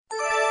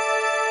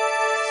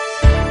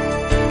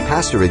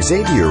Pastor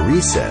Xavier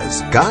Reese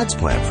says God's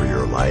plan for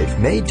your life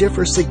may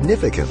differ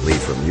significantly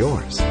from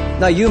yours.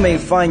 Now, you may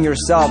find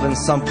yourself in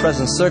some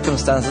present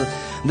circumstances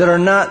that are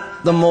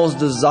not the most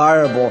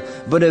desirable,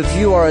 but if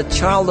you are a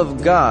child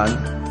of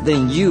God,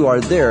 then you are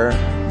there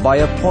by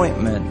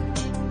appointment.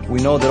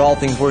 We know that all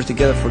things work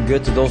together for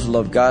good to those who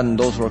love God and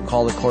those who are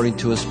called according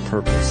to His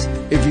purpose.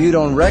 If you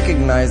don't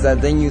recognize that,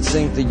 then you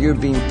think that you're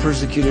being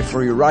persecuted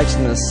for your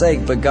righteousness'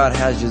 sake, but God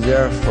has you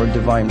there for a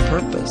divine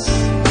purpose.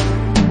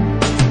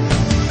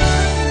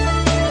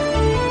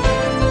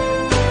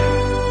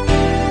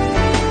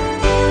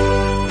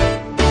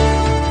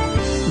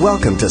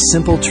 Welcome to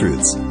Simple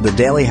Truths, the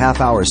daily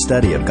half-hour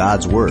study of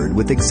God's Word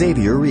with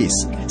Xavier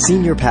Reese,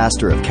 Senior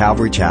Pastor of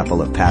Calvary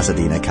Chapel of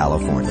Pasadena,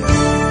 California.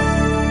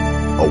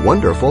 A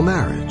wonderful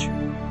marriage,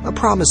 a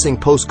promising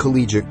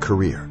post-collegiate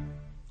career,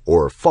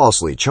 or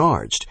falsely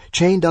charged,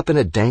 chained up in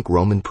a dank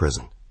Roman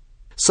prison.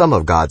 Some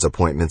of God's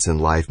appointments in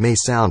life may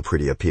sound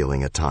pretty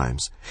appealing at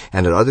times,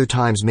 and at other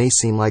times may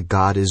seem like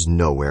God is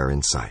nowhere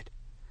in sight.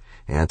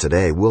 And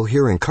today we'll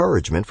hear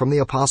encouragement from the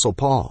Apostle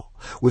Paul,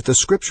 with the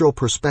scriptural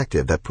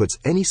perspective that puts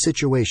any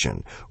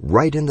situation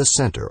right in the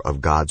center of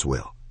God's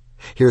will.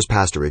 Here's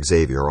Pastor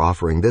Xavier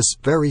offering this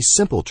very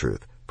simple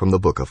truth from the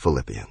book of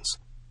Philippians.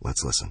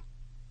 Let's listen.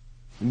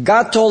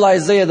 God told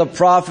Isaiah the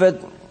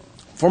prophet,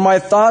 "For my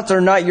thoughts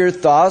are not your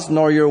thoughts,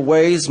 nor your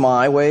ways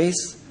my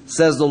ways,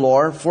 says the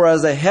Lord. For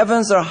as the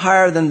heavens are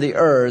higher than the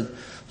earth,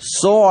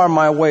 so are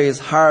my ways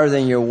higher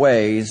than your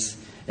ways,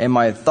 and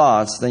my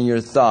thoughts than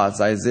your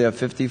thoughts." Isaiah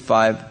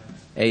 55,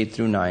 8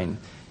 through 9.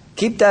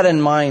 Keep that in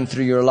mind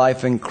through your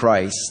life in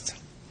Christ.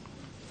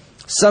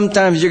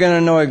 Sometimes you're going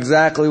to know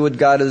exactly what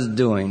God is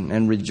doing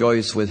and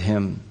rejoice with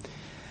Him.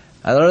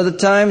 At other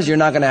times, you're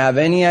not going to have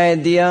any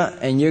idea,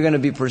 and you're going to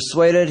be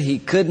persuaded He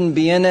couldn't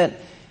be in it,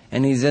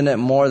 and He's in it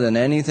more than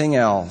anything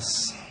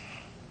else.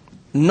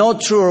 No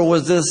truer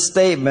was this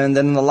statement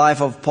than in the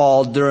life of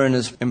Paul during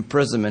his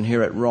imprisonment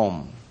here at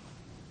Rome.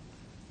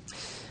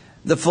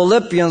 The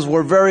Philippians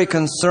were very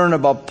concerned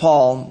about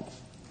Paul,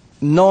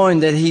 knowing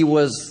that he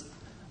was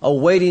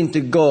awaiting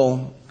to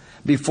go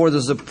before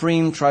the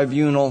supreme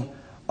tribunal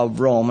of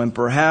Rome, and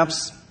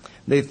perhaps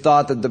they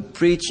thought that the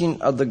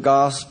preaching of the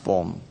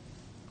gospel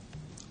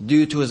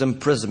due to his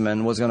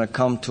imprisonment was going to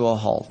come to a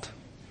halt.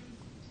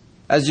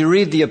 As you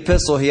read the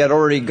epistle, he had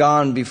already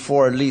gone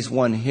before at least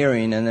one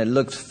hearing, and it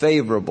looked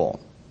favorable.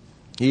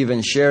 He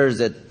even shares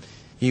that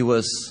he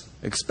was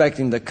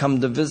expecting to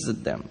come to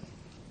visit them.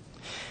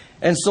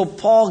 And so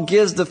Paul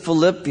gives the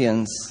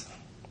Philippians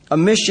a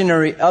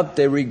missionary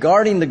update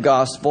regarding the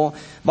gospel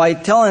by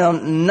telling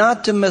them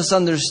not to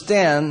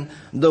misunderstand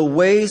the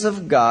ways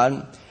of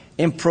God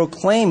in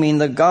proclaiming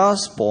the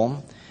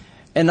gospel,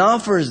 and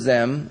offers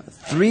them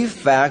 3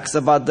 facts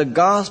about the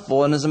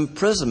gospel and his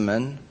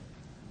imprisonment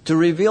to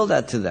reveal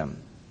that to them.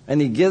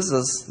 And he gives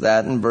us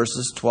that in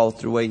verses 12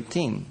 through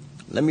 18.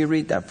 Let me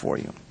read that for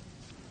you.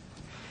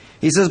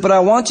 He says, "But I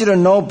want you to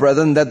know,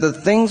 brethren, that the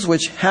things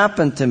which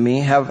happened to me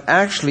have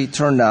actually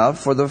turned out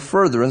for the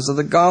furtherance of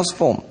the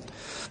gospel.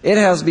 It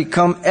has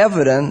become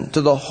evident to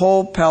the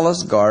whole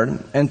palace guard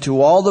and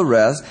to all the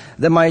rest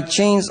that my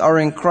chains are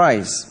in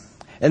Christ.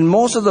 And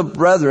most of the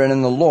brethren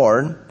in the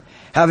Lord,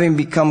 having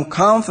become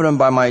confident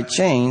by my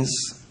chains,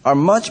 are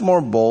much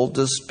more bold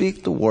to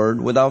speak the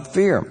word without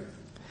fear.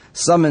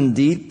 Some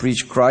indeed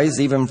preach Christ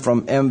even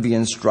from envy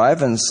and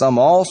strife, and some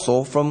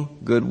also from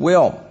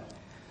goodwill.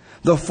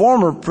 The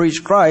former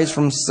preach Christ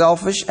from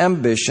selfish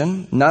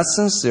ambition, not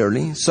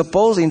sincerely,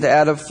 supposing to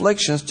add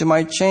afflictions to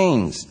my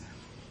chains.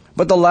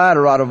 But the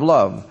latter out of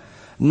love,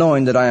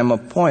 knowing that I am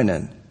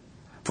appointed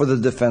for the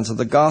defense of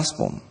the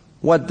gospel.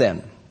 What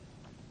then?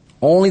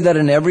 Only that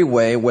in every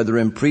way, whether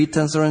in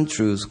pretense or in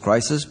truth,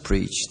 Christ is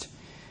preached.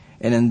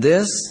 And in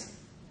this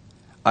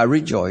I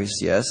rejoice,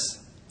 yes,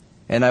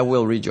 and I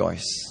will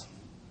rejoice."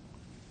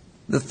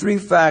 The 3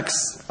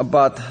 facts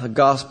about the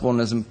gospel and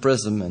his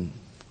imprisonment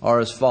are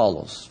as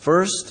follows.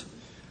 First,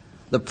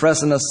 the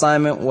present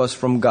assignment was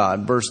from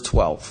God, verse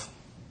 12.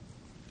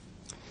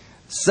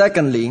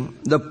 Secondly,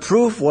 the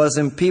proof was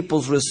in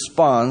people's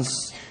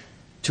response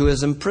to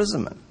his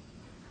imprisonment,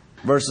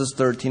 verses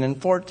 13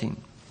 and 14.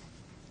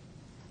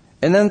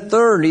 And then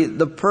thirdly,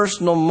 the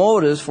personal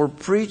motives for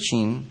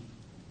preaching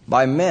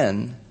by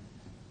men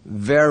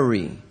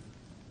vary,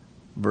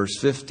 verse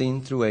 15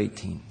 through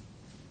 18.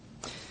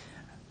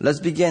 Let's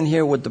begin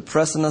here with the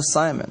present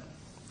assignment.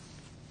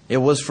 It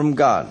was from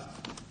God.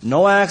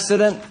 No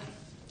accident,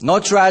 no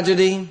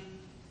tragedy,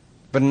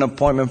 but an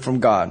appointment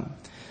from God.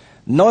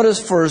 Notice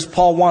first,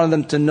 Paul wanted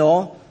them to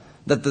know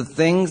that the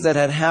things that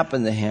had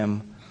happened to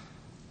him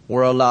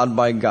were allowed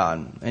by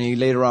God. And he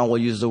later on will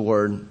use the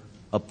word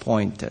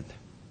appointed.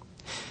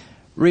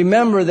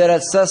 Remember that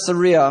at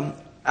Caesarea,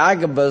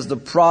 Agabus the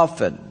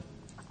prophet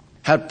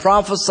had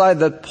prophesied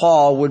that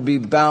Paul would be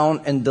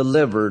bound and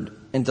delivered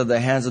into the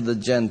hands of the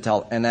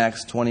Gentile in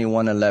Acts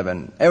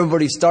 21:11.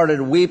 Everybody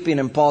started weeping,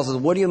 and Paul says,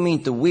 "What do you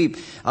mean to weep?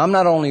 I'm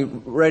not only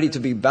ready to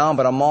be bound,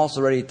 but I'm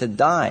also ready to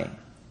die."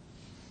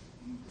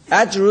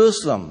 At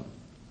Jerusalem,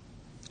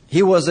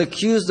 He was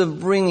accused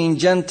of bringing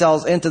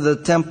Gentiles into the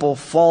temple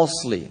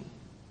falsely.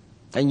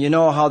 And you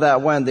know how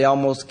that went. They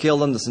almost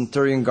killed him. The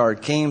centurion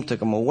guard came,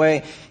 took him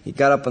away. He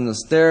got up on the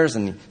stairs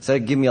and he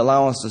said, give me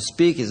allowance to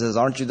speak. He says,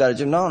 aren't you that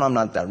Jew? No, I'm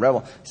not that rebel.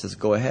 He says,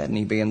 go ahead. And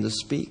he began to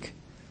speak.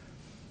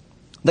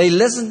 They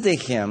listened to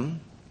him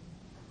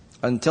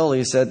until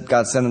he said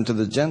God sent him to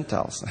the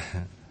Gentiles.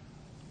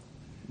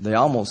 They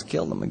almost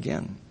killed him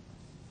again.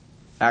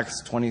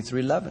 Acts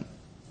 23:11.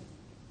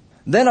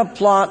 Then a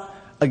plot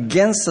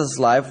against his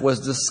life was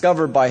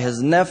discovered by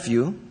his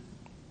nephew,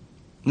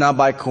 not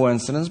by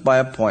coincidence, by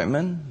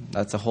appointment.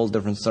 That's a whole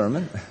different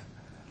sermon.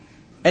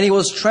 And he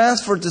was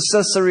transferred to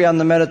Caesarea on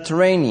the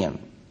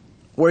Mediterranean,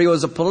 where he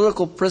was a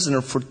political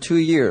prisoner for 2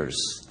 years,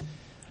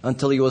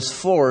 until he was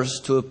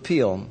forced to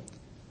appeal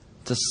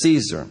to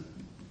Caesar.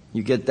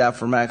 You get that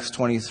from Acts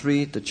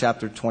 23 to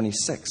chapter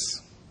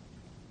 26.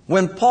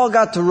 When Paul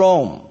got to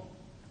Rome,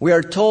 we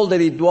are told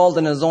that he dwelled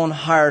in his own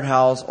hired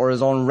house or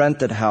his own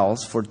rented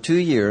house for 2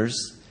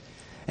 years,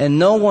 and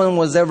no one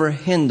was ever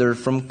hindered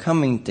from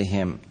coming to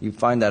him. You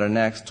find that in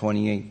Acts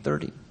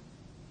 28:30.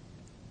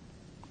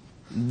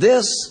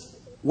 This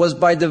was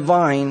by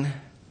divine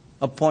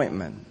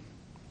appointment.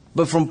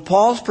 But from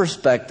Paul's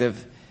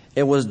perspective,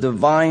 it was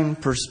divine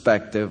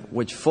perspective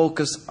which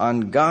focused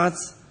on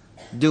God's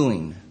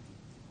doing,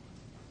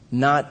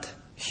 not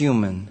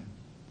human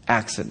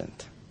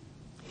accident.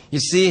 You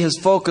see, his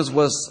focus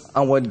was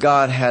on what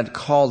God had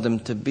called him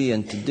to be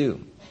and to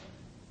do.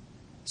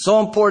 So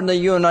important that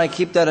you and I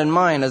keep that in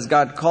mind as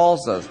God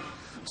calls us,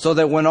 so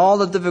that when all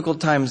the difficult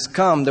times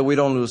come, that we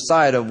don't lose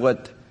sight of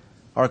what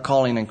our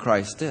calling in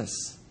Christ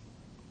is,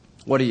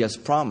 what He has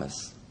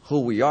promised,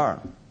 who we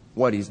are,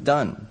 what He's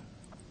done.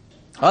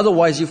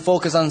 Otherwise, you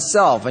focus on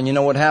self, and you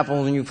know what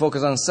happens when you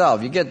focus on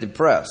self? You get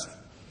depressed.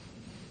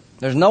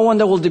 There's no one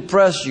that will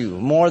depress you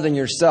more than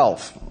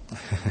yourself.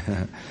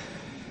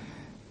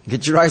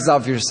 Get your eyes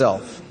off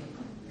yourself.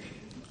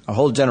 Our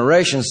whole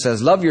generation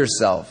says, love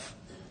yourself.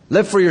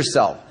 Live for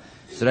yourself.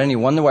 Is it any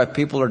wonder why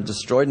people are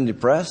destroyed and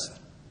depressed?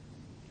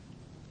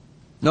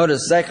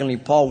 Notice, secondly,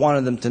 Paul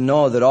wanted them to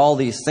know that all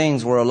these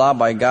things were allowed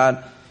by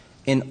God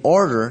in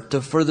order to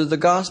further the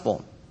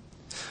gospel.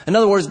 In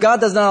other words,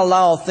 God does not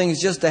allow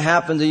things just to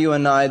happen to you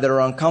and I that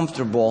are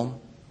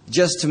uncomfortable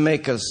just to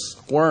make us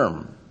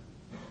squirm,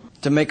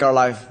 to make our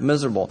life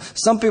miserable.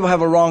 Some people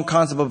have a wrong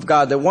concept of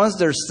God, that once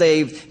they're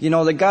saved,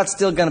 that God's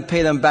still going to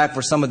pay them back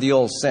for some of the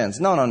old sins.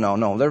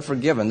 No. They're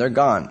forgiven. They're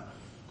gone.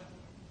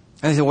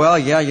 And they say, well,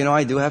 yeah,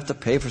 I do have to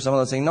pay for some of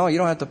those things. No, you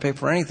don't have to pay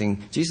for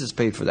anything. Jesus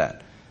paid for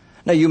that.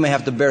 Now, you may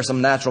have to bear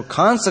some natural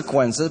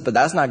consequences, but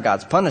that's not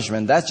God's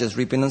punishment. That's just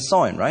reaping and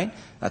sowing, right?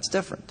 That's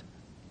different.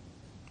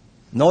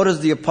 Notice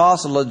the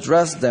apostle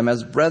addressed them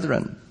as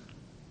brethren.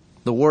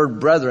 The word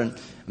brethren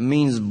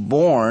means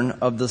born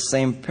of the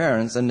same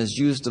parents and is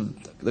used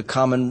of the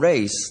common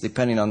race,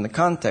 depending on the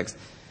context.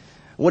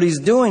 What he's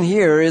doing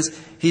here is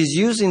he's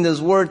using this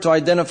word to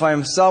identify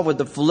himself with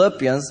the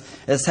Philippians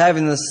as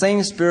having the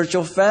same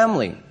spiritual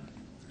family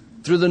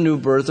through the new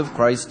birth of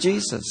Christ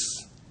Jesus.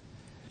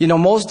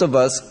 Most of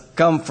us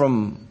come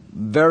from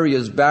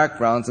various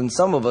backgrounds, and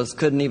some of us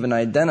couldn't even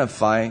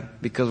identify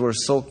because we're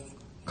so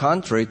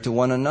contrary to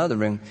one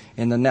another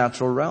in the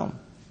natural realm.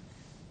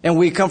 And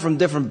we come from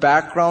different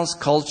backgrounds,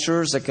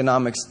 cultures,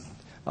 economic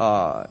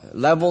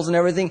levels and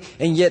everything.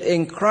 And yet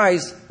in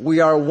Christ,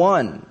 we are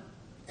one.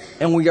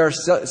 And we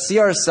see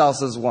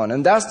ourselves as one.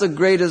 And that's the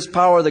greatest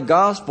power of the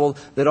gospel,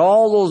 that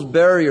all those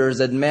barriers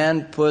that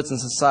man puts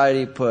and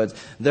society puts,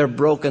 they're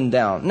broken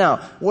down.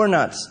 Now, we're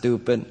not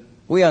stupid.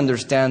 We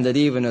understand that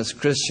even as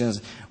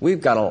Christians,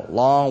 we've got a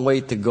long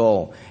way to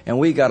go. And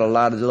we got a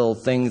lot of little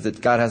things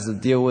that God has to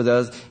deal with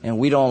us. And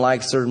we don't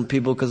like certain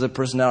people because of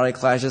personality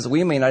clashes.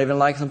 We may not even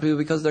like some people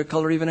because of their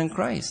color even in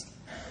Christ.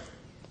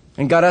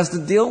 And God has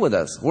to deal with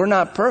us. We're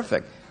not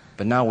perfect.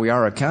 But now we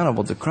are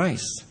accountable to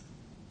Christ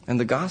and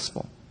the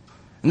gospel.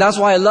 And that's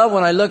why I love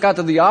when I look out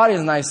to the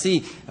audience and I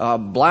see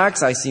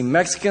blacks, I see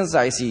Mexicans,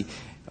 I see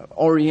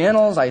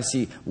Orientals, I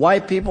see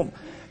white people.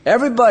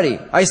 Everybody.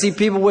 I see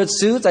people with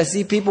suits. I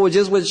see people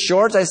with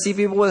shorts. I see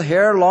people with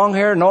hair, long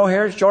hair, no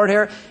hair, short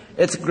hair.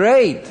 It's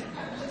great.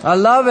 I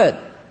love it.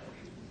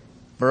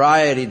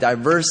 Variety,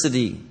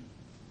 diversity.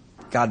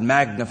 God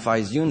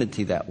magnifies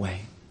unity that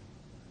way.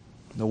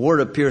 The word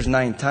appears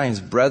 9 times,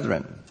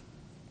 brethren.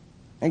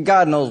 And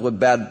God knows what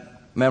bad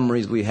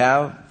memories we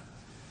have.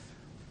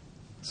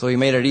 So He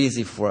made it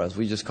easy for us.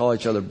 We just call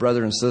each other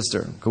brother and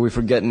sister because we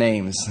forget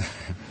names.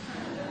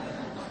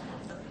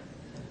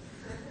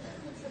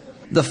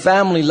 The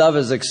family love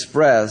is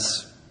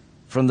expressed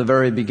from the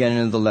very beginning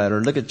of the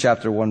letter. Look at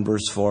chapter 1,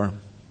 verse 4.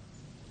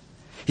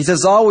 He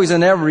says, always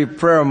in every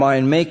prayer of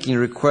mine, making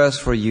requests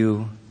for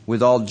you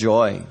with all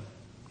joy.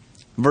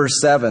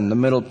 Verse 7, the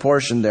middle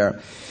portion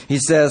there. He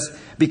says,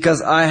 because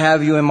I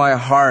have you in my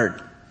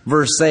heart.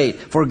 Verse 8,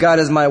 for God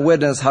is my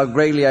witness how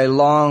greatly I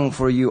long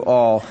for you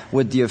all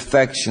with the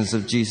affections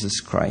of Jesus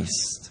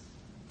Christ.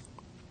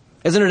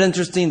 Isn't it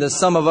interesting that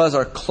some of us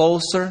are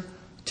closer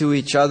to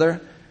each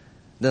other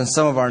than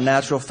some of our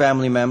natural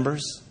family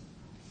members?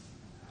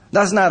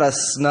 That's not a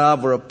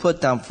snub or a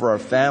put down for our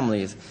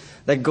families.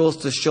 That goes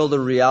to show the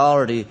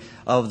reality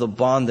of the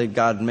bond that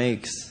God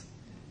makes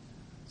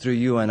through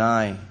you and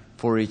I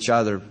for each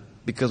other,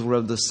 because we're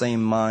of the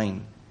same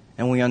mind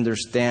and we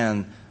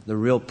understand the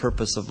real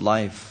purpose of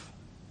life.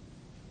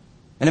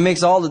 And it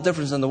makes all the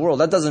difference in the world.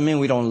 That doesn't mean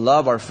we don't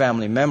love our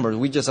family members.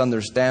 We just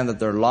understand that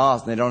they're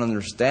lost and they don't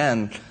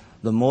understand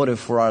the motive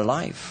for our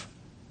life.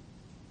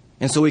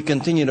 And so we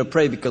continue to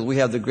pray because we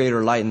have the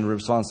greater light and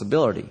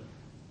responsibility.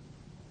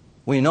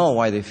 We know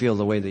why they feel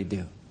the way they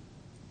do.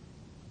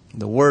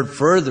 The word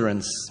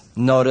furtherance,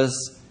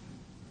 notice,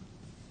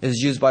 is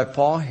used by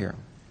Paul here.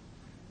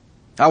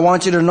 I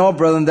want you to know,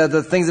 brethren, that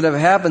the things that have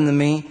happened to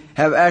me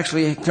have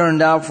actually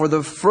turned out for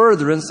the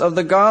furtherance of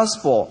the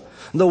gospel.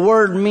 The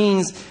word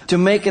means to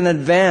make an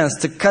advance,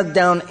 to cut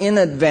down in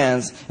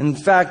advance. In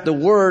fact, the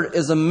word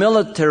is a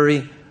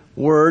military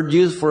word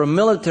used for a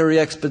military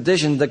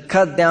expedition to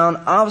cut down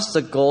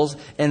obstacles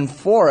and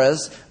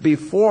forests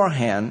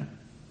beforehand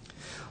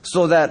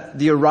so that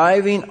the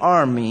arriving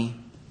army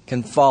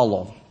can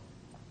follow.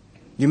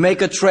 You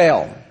make a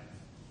trail.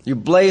 You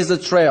blaze a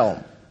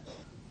trail.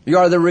 You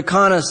are the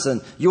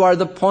reconnaissance. You are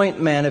the point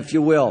man, if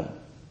you will.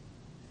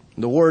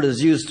 The word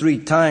is used 3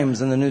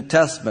 times in the New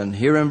Testament.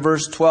 Here in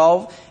verse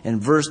 12, in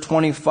verse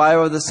 25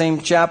 of the same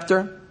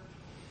chapter,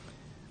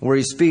 where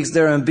he speaks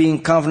there, and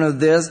being confident of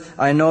this,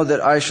 I know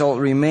that I shall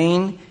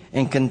remain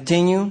and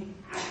continue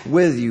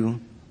with you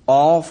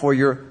all for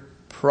your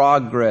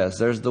progress.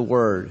 There's the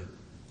word.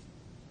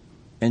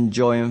 And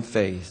joy and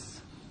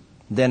faith.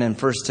 Then in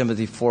 1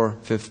 Timothy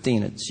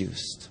 4:15 it's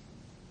used.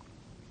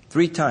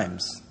 3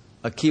 times.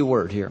 A key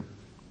word here.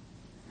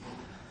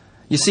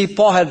 You see,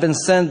 Paul had been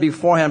sent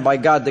beforehand by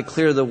God to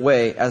clear the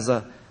way as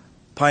a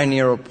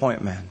pioneer or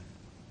point man.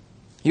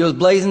 He was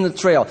blazing the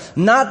trail.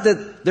 Not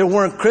that there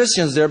weren't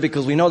Christians there,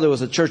 because we know there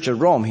was a church at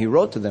Rome. He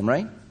wrote to them,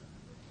 right?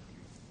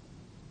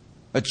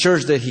 A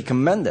church that he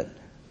commended.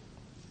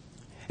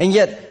 And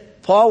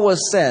yet, Paul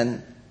was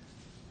sent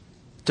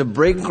to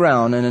break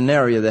ground in an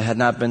area that had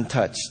not been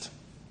touched.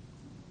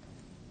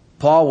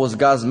 Paul was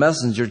God's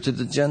messenger to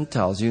the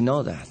Gentiles. You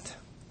know that.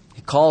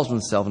 He calls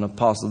himself an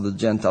apostle of the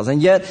Gentiles.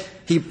 And yet,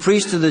 he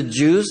preached to the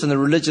Jews and the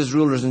religious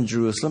rulers in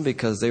Jerusalem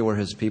because they were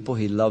his people.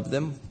 He loved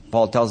them.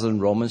 Paul tells us in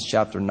Romans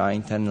chapter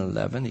 9, 10, and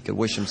 11. He could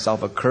wish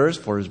himself a curse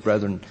for his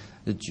brethren,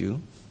 the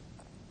Jew.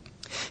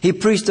 He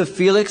preached to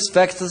Felix,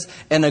 Festus,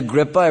 and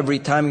Agrippa every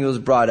time he was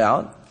brought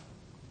out.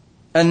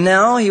 And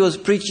now he was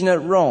preaching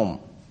at Rome.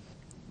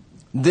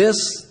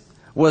 This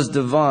was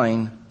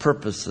divine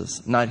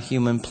purposes, not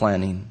human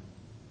planning.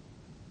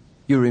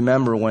 You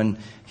remember when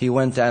he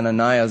went to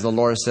Ananias, the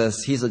Lord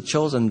says, he's a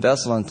chosen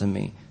vessel unto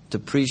me to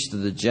preach to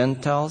the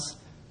Gentiles,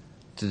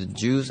 to the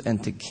Jews,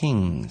 and to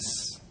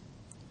kings.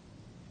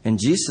 And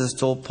Jesus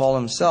told Paul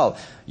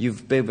himself,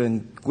 you've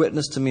been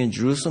witness to me in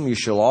Jerusalem, you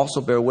shall also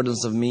bear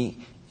witness of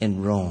me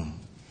in Rome.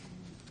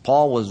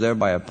 Paul was there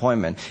by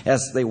appointment.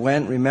 As they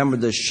went, remember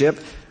the ship,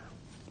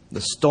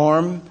 the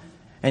storm,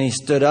 and he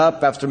stood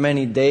up after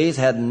many days,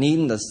 hadn't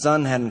eaten, the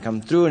sun hadn't come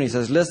through, and he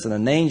says, listen,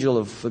 an angel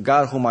of the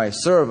God whom I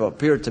serve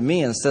appeared to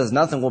me and says,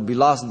 nothing will be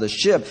lost in the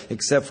ship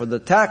except for the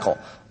tackle.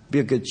 Be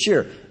of good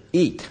cheer.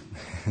 Eat.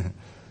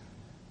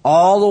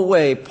 All the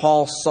way,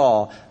 Paul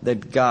saw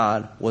that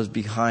God was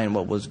behind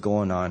what was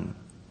going on.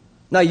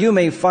 Now, you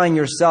may find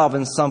yourself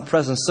in some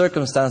present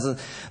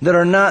circumstances that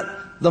are not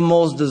the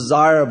most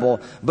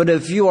desirable, but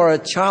if you are a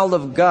child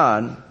of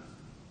God,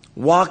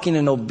 walking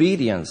in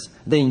obedience,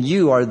 then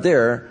you are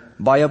there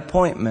by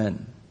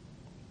appointment.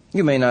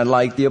 You may not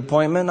like the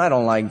appointment. I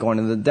don't like going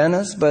to the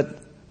dentist, but,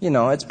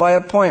 it's by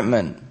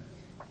appointment.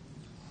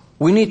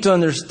 We need to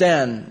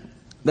understand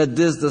that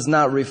this does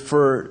not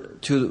refer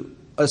to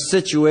a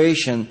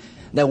situation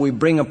that we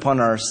bring upon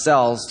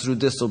ourselves through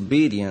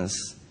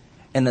disobedience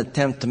and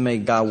attempt to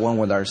make God one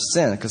with our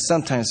sin. Because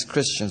sometimes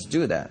Christians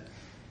do that.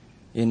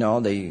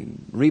 They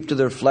reap to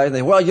their flesh.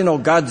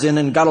 God's in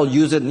and God will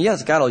use it. And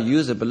yes, God will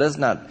use it, but let's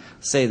not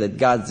say that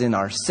God's in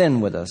our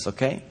sin with us,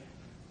 okay?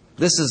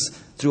 This is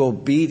through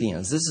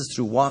obedience. This is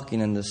through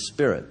walking in the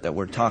Spirit that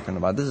we're talking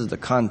about. This is the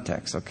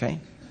context, okay?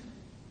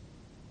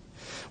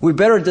 We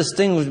better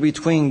distinguish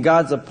between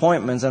God's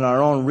appointments and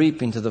our own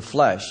reaping to the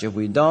flesh. If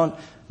we don't,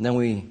 then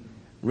we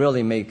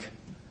really make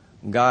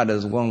God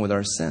as one with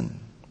our sin.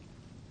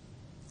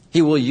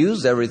 He will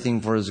use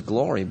everything for His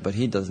glory, but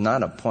He does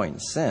not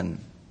appoint sin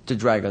to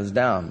drag us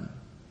down.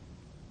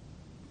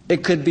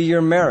 It could be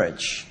your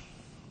marriage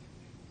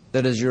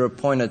that is your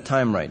appointed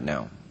time right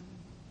now.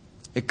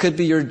 It could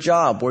be your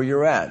job where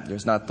you're at.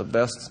 There's not the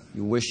best.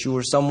 You wish you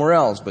were somewhere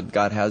else, but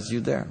God has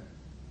you there.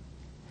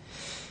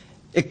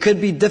 It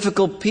could be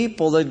difficult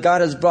people that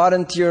God has brought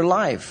into your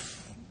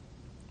life.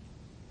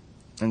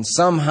 And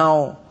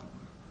somehow,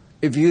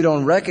 if you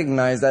don't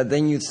recognize that,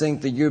 then you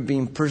think that you're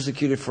being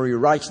persecuted for your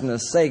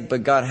righteousness' sake,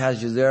 but God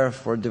has you there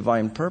for a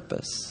divine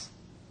purpose.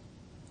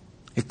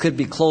 It could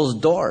be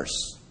closed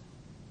doors.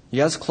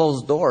 Yes,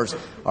 closed doors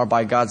are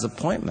by God's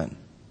appointment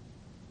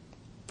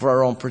for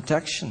our own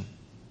protection.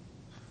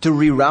 To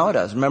reroute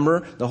us.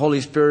 Remember, the Holy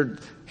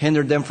Spirit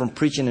hindered them from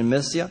preaching in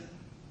Mysia.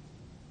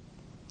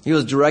 He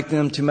was directing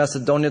them to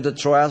Macedonia, to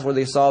Troas, where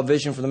they saw a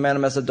vision for the man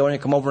of Macedonia,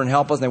 come over and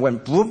help us. And they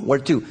went, boom, where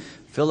to?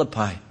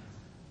 Philippi.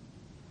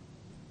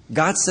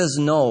 God says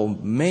no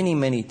many,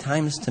 many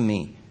times to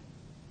me.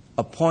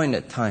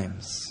 Appointed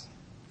times.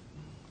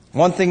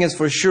 One thing is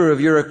for sure, if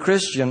you're a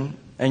Christian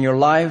and your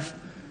life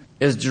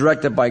is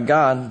directed by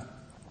God,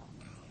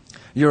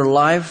 your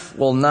life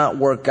will not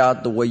work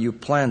out the way you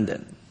planned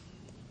it,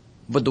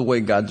 but the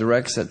way God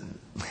directs it.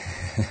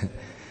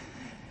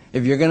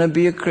 If you're going to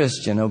be a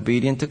Christian,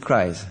 obedient to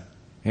Christ,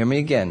 hear me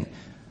again,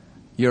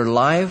 your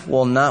life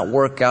will not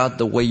work out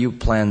the way you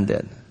planned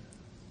it,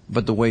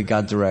 but the way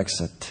God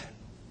directs it.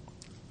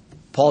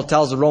 Paul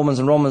tells the Romans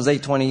in Romans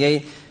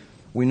 8:28,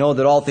 we know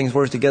that all things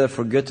work together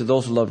for good to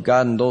those who love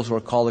God and those who are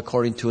called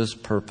according to His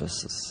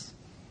purposes.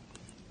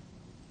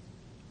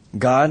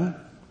 God,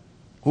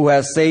 who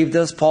has saved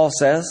us, Paul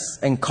says,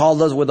 and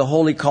called us with a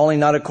holy calling,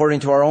 not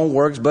according to our own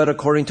works, but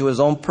according to His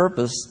own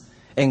purpose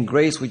and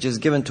grace which is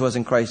given to us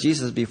in Christ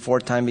Jesus before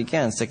time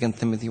began, 2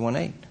 Timothy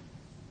 1:8.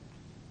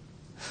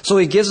 So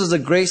He gives us a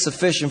grace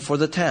sufficient for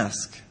the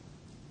task.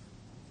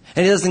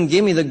 And He doesn't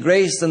give me the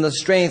grace and the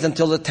strength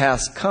until the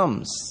task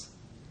comes.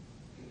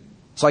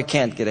 So I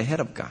can't get ahead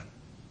of God.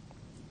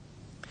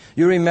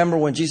 You remember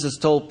when Jesus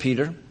told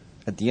Peter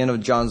at the end of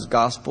John's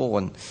Gospel,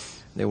 when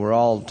they were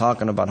all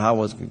talking about how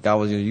God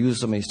was going to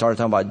use him, and He started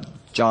talking about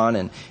John,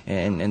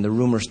 and the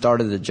rumor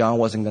started that John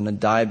wasn't going to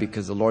die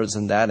because the Lord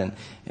isn't that,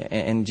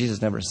 and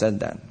Jesus never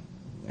said that.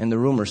 And the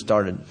rumor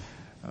started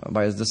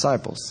by His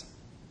disciples.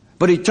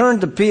 But He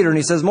turned to Peter and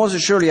He says, most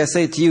assuredly I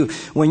say to you,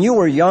 when you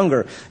were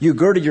younger, you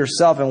girded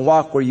yourself and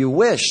walked where you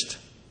wished.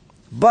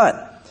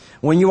 But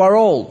when you are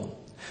old,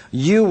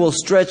 you will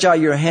stretch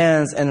out your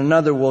hands and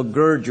another will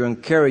gird you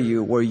and carry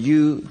you where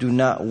you do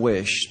not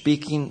wish.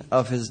 Speaking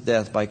of His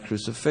death by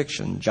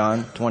crucifixion,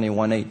 John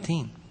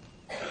 21:18.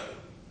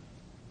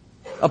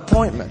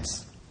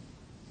 Appointments.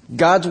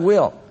 God's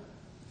will.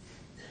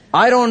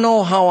 I don't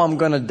know how I'm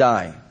going to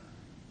die.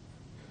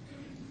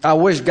 I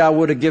wish God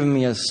would have given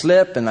me a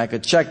slip and I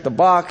could check the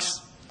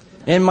box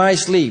in my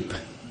sleep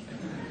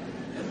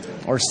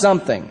or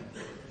something.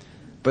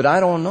 But I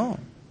don't know.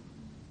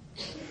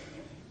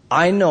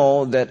 I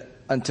know that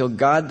until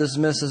God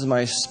dismisses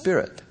my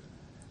spirit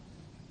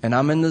and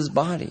I'm in this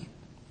body,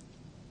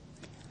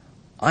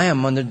 I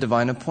am under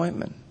divine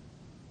appointment.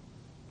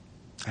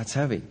 That's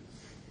heavy.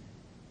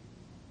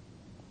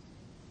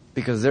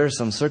 Because there are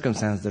some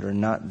circumstances that are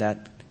not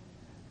that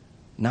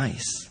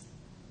nice.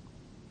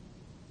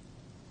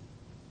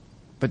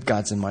 But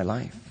God's in my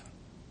life.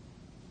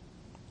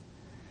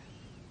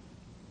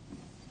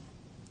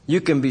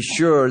 You can be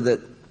sure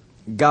that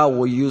God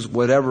will use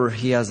whatever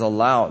He has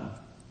allowed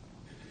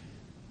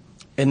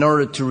in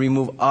order to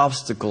remove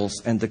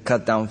obstacles and to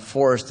cut down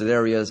forested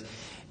areas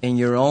in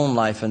your own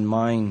life and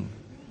mine,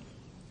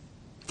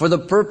 for the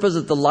purpose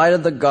that the light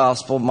of the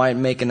gospel might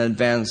make an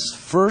advance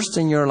first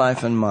in your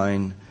life and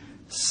mine,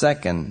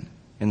 second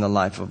in the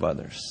life of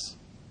others.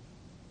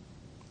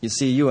 You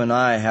see, you and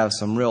I have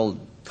some real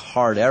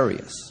hard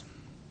areas,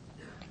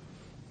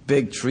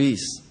 big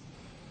trees,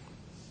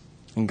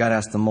 and God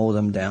has to mow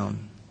them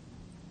down.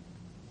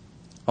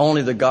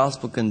 Only the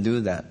gospel can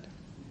do that,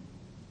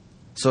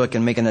 so it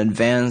can make an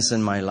advance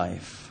in my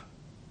life.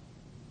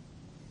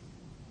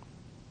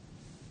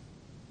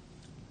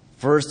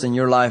 First in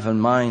your life and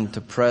mine,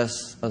 to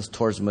press us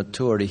towards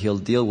maturity. He'll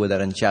deal with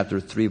that in chapter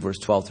 3, verse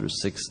 12 through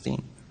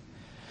 16.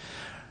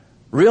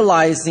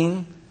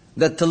 Realizing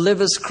that to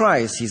live is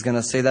Christ. He's going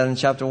to say that in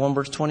chapter 1,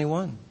 verse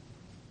 21.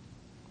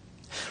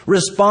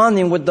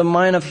 Responding with the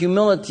mind of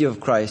humility of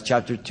Christ,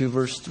 chapter 2,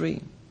 verse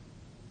 3.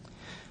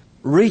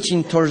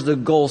 Reaching towards the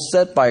goal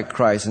set by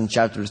Christ in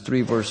chapter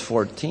 3, verse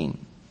 14.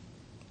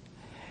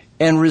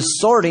 And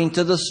resorting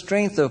to the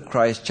strength of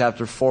Christ,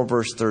 chapter 4,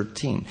 verse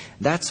 13.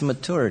 That's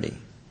maturity.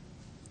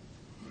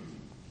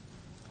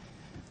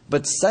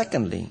 But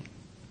secondly,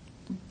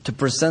 to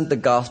present the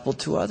gospel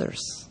to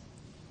others.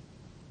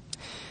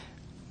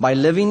 By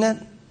living it,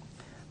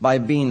 by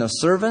being a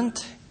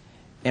servant,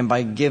 and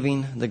by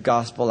giving the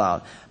gospel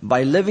out.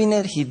 By living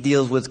it, he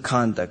deals with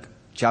conduct.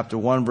 Chapter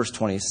 1, verse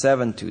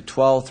 27,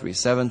 2:12,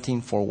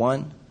 3:17,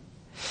 4:1.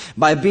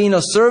 By being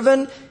a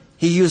servant,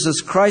 he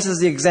uses Christ as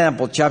the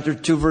example. Chapter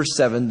 2, verse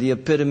 7, the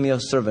epitome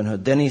of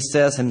servanthood. Then he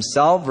says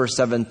himself, verse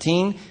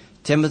 17,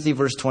 Timothy,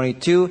 verse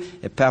 22,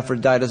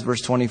 Epaphroditus,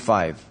 verse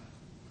 25.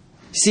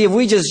 See, if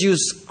we just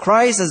use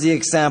Christ as the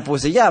example, we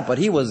say, yeah, but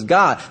he was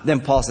God.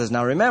 Then Paul says,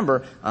 now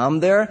remember,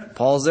 I'm there,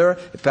 Paul's there,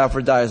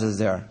 Epaphroditus is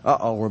there.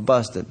 Uh-oh, we're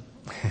busted.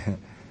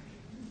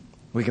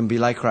 We can be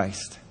like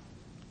Christ.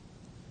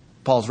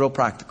 Paul's real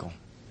practical.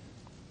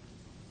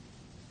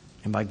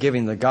 And by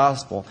giving the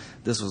gospel,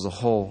 this was the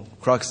whole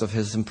crux of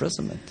his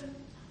imprisonment.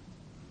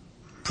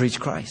 Preach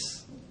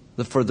Christ,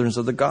 the furtherance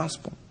of the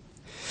gospel.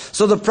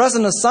 So the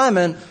present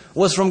assignment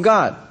was from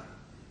God.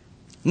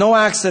 No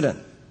accident.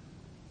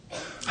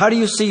 How do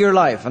you see your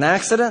life? An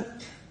accident?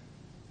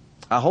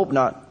 I hope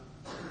not.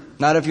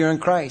 Not if you're in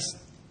Christ.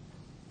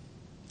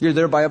 You're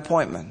there by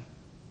appointment.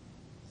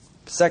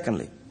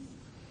 Secondly,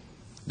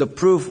 The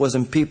proof was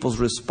in people's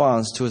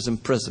response to his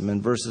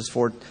imprisonment, verses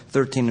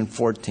 13 and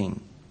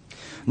 14.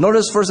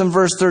 Notice first in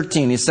verse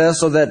 13, he says,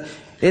 so that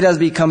it has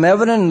become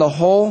evident in the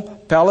whole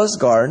palace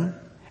guard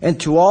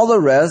and to all the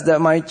rest that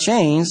my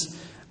chains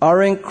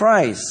are in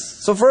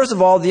Christ. So first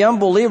of all, the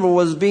unbeliever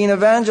was being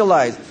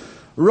evangelized.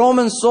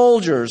 Roman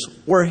soldiers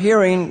were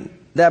hearing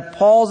that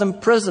Paul's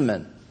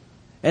imprisonment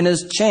and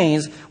his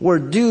chains were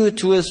due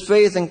to his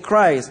faith in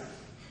Christ.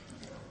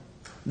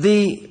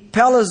 The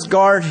palace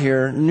guard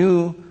here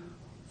knew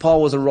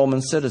Paul was a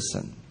Roman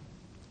citizen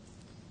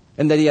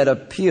and that he had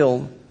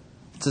appealed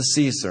to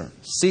Caesar.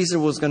 Caesar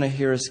was going to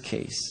hear his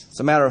case. As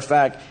a matter of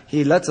fact,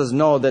 he lets us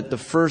know that the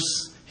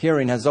first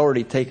hearing has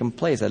already taken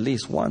place, at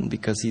least one,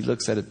 because he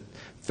looks at it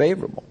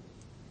favorable.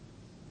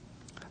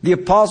 The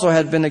apostle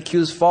had been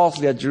accused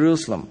falsely at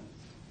Jerusalem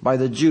by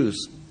the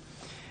Jews.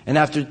 And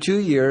after 2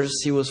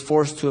 years, he was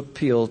forced to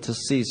appeal to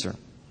Caesar.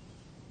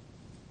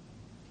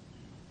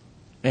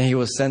 And he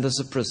was sent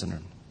as a prisoner.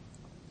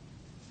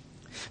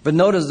 But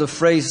notice the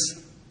phrase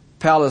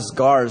palace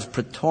guards,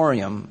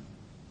 praetorium.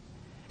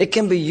 It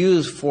can be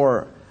used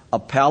for a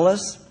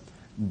palace,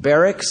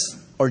 barracks,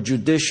 or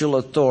judicial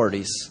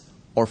authorities,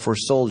 or for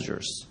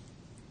soldiers.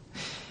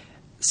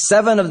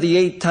 7 of the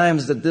 8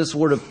 times that this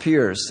word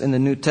appears in the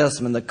New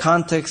Testament, the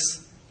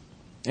context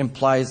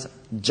implies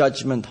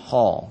judgment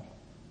hall.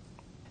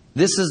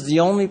 This is the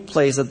only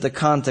place that the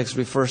context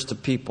refers to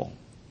people.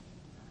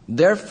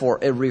 Therefore,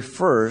 it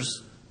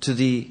refers to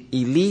the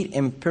elite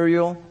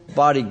imperial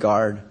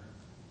bodyguard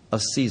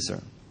of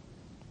Caesar,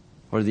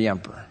 or the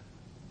emperor.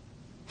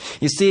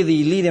 You see,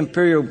 the elite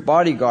imperial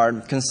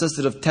bodyguard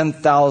consisted of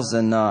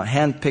 10,000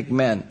 hand-picked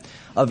men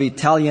of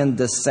Italian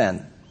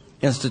descent,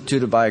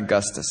 instituted by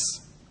Augustus.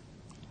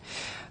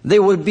 They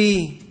would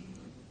be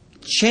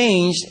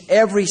changed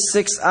every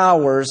 6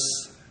 hours,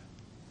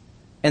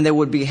 and they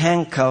would be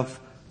handcuffed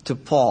to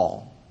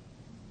Paul.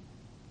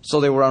 So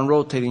they were on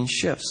rotating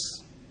shifts.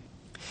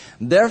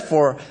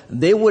 Therefore,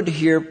 they would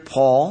hear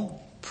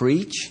Paul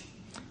preach,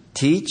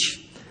 teach,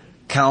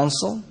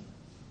 counsel,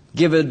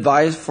 give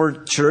advice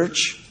for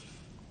church.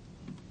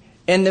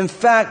 And in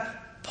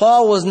fact,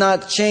 Paul was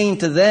not chained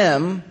to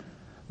them,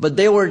 but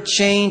they were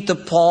chained to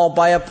Paul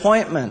by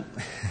appointment.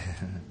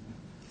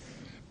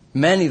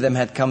 Many of them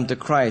had come to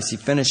Christ. He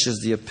finishes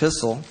the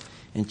epistle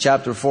in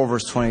chapter 4,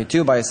 verse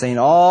 22 by saying,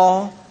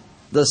 all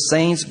the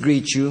saints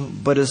greet you,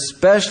 but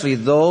especially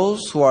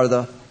those who are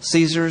the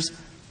Caesar's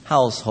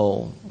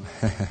household.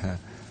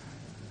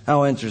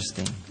 How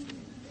interesting.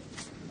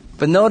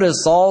 But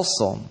notice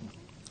also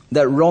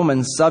that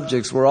Roman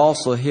subjects were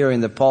also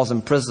hearing that Paul's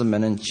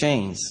imprisonment and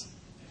chains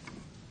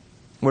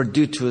were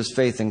due to his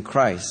faith in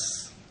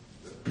Christ.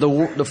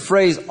 The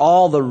phrase,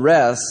 all the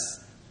rest,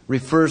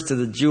 refers to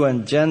the Jew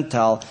and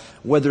Gentile,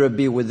 whether it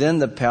be within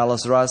the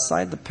palace or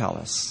outside the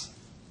palace.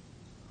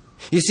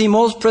 You see,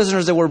 most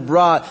prisoners that were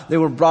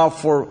brought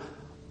for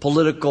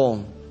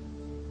political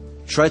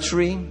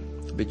treachery,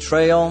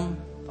 betrayal,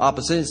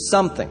 opposition,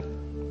 something.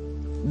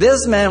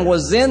 This man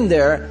was in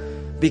there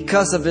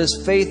because of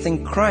his faith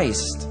in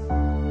Christ.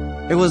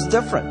 It was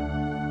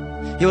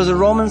different. He was a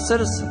Roman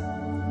citizen,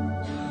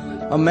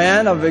 a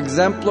man of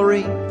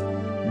exemplary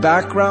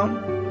background.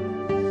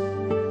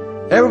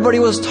 Everybody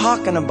was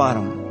talking about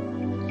him.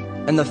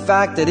 And the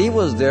fact that he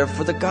was there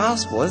for the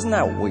gospel, isn't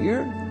that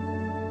weird?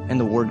 And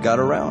the word got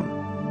around.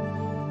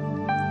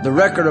 The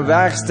record of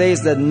Acts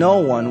states that no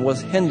one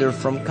was hindered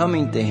from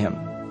coming to him.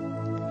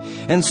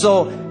 And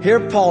so here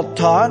Paul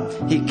taught,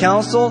 he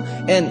counseled,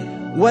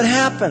 and what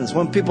happens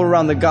when people are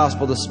around the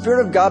gospel? The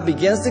Spirit of God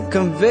begins to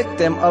convict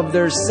them of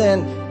their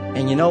sin.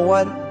 And you know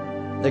what?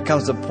 There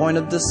comes a point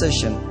of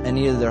decision, and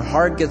either their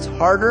heart gets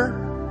harder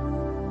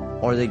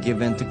or they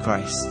give in to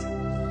Christ.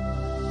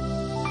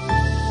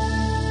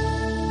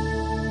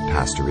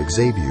 Pastor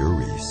Xavier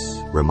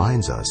Reese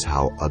reminds us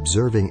how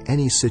observing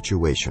any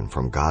situation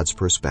from God's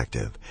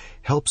perspective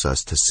helps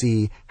us to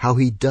see how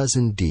He does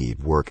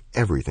indeed work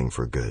everything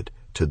for good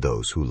to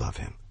those who love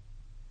Him.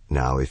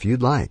 Now, if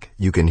you'd like,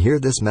 you can hear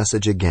this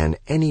message again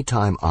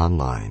anytime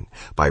online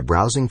by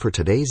browsing for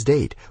today's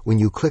date when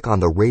you click on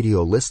the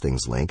radio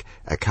listings link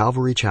at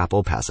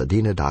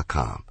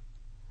calvarychapelpasadena.com.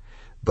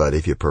 But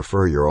if you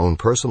prefer your own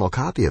personal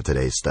copy of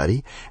today's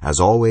study, as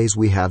always,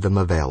 we have them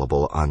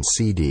available on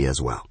CD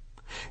as well.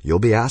 You'll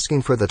be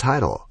asking for the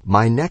title,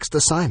 My Next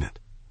Assignment,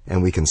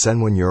 and we can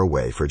send one your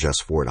way for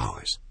just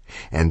 $4.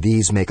 And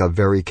these make a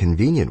very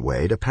convenient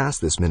way to pass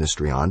this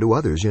ministry on to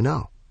others you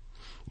know.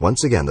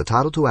 Once again, the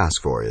title to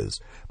ask for is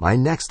My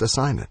Next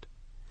Assignment.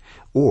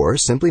 Or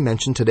simply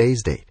mention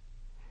today's date.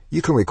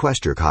 You can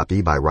request your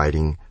copy by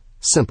writing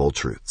Simple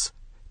Truths,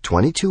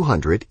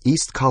 2200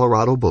 East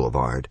Colorado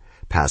Boulevard,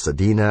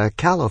 Pasadena,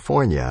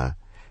 California,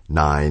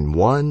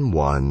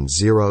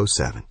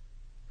 91107.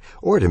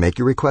 Or to make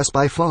your request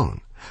by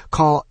phone,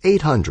 call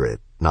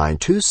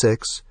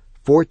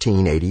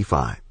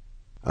 800-926-1485.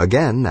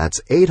 Again, that's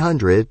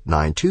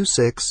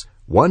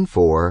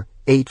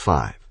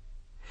 800-926-1485.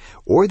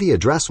 Or the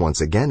address once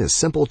again is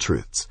Simple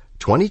Truths,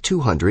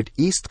 2200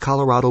 East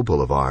Colorado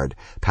Boulevard,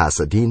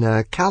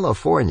 Pasadena,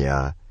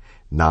 California,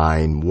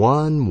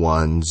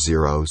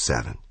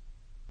 91107.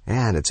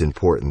 And it's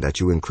important that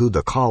you include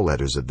the call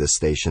letters of this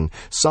station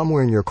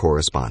somewhere in your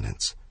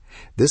correspondence.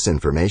 This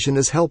information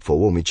is helpful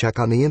when we check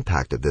on the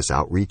impact of this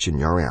outreach in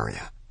your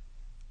area.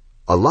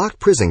 A locked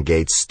prison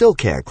gate still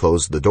can't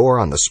close the door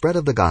on the spread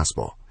of the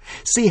gospel.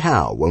 See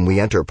how when we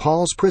enter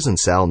Paul's prison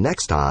cell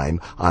next time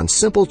on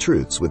Simple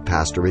Truths with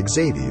Pastor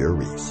Xavier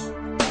Reese.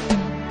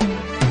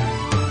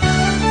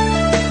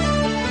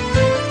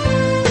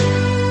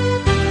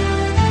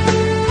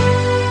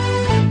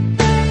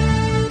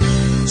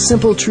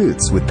 Simple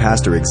Truths with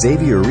Pastor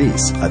Xavier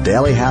Reese, a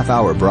daily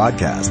half-hour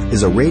broadcast,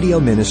 is a radio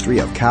ministry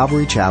of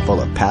Calvary Chapel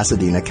of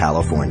Pasadena,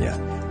 California.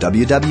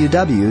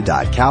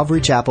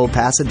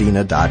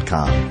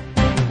 www.calvarychapelpasadena.com.